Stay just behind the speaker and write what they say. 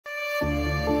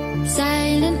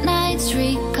Silent nights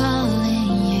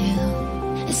recalling you,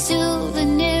 a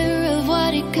souvenir of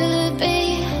what it could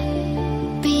be.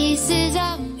 Pieces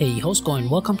of Hey, how's it going?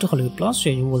 Welcome to Hollywood Plus,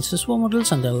 where you will see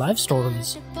supermodels and their life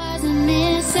stories.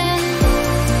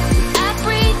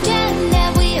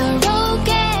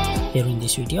 Here in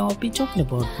this video, I'll be talking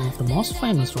about one of the most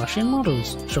famous Russian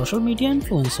models, social media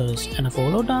influencers, and a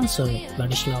polo dancer,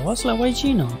 Vladislava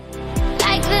Shelygina.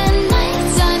 Like the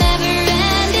nights are never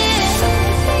ending.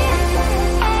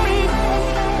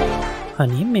 Her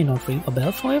name may not ring a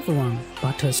bell for everyone,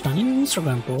 but her stunning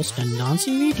Instagram posts and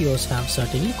dancing videos have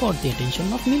certainly caught the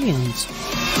attention of millions.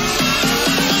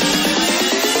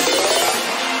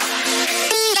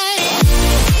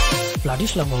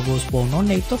 Vladislava was born on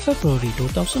 8th of February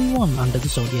 2001 under the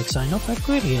zodiac sign of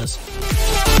Aquarius.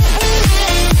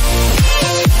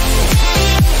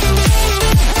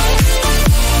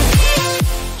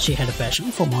 She had a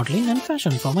passion for modeling and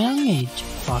fashion from a young age.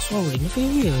 Fast forwarding a few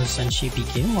years, and she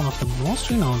became one of the most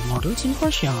renowned models in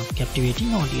Russia,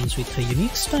 captivating audience with her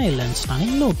unique style and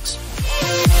stunning looks.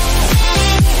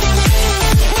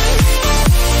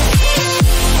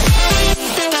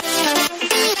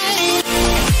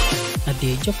 At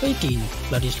the age of 18,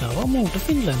 Vladislava moved to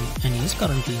Finland and is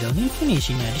currently learning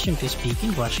Finnish in addition to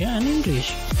speaking Russian and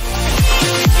English.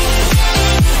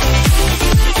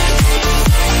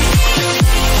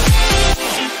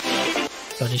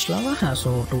 Vladislava has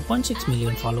over 2.6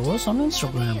 million followers on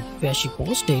Instagram, where she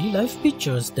posts daily life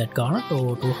pictures that garner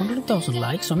over 200,000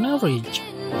 likes on average.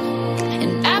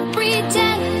 And I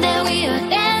pretend that we are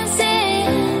dancing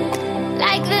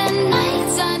like the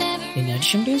nights are never. In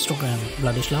addition to Instagram,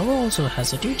 Vladislava also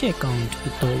has a Twitter account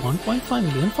with over 1.5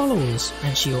 million followers,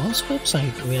 and she owns a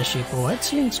website where she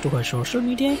provides links to her social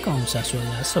media accounts as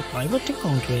well as a private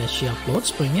account where she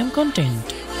uploads premium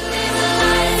content.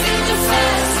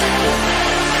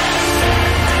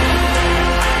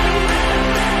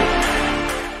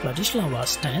 Vladislava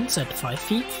stands at 5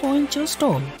 feet 4 inches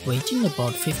tall, weighing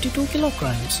about 52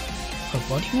 kilograms. Her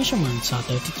body measurements are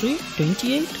 33,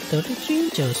 28, 33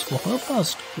 inches for her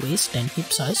bust, waist and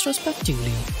hip size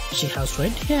respectively. She has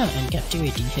red hair and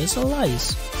captivating hazel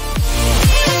eyes.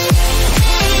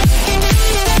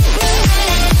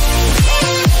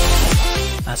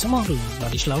 As a model,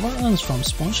 Vladislava earns from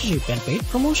sponsorship and paid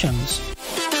promotions.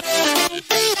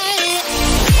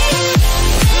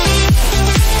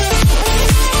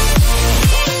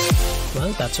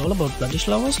 Well, that's all about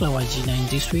Vladislava Shelygina in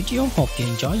this video. Hope you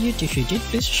enjoy it. If you did,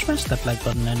 please smash that like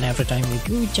button, and every time you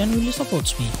do, it genuinely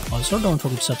supports me. Also, don't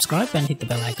forget to subscribe and hit the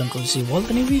bell icon to receive all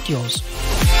the new videos.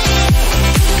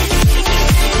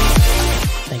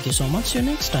 Thank you so much. See you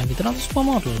next time with another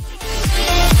supermodel.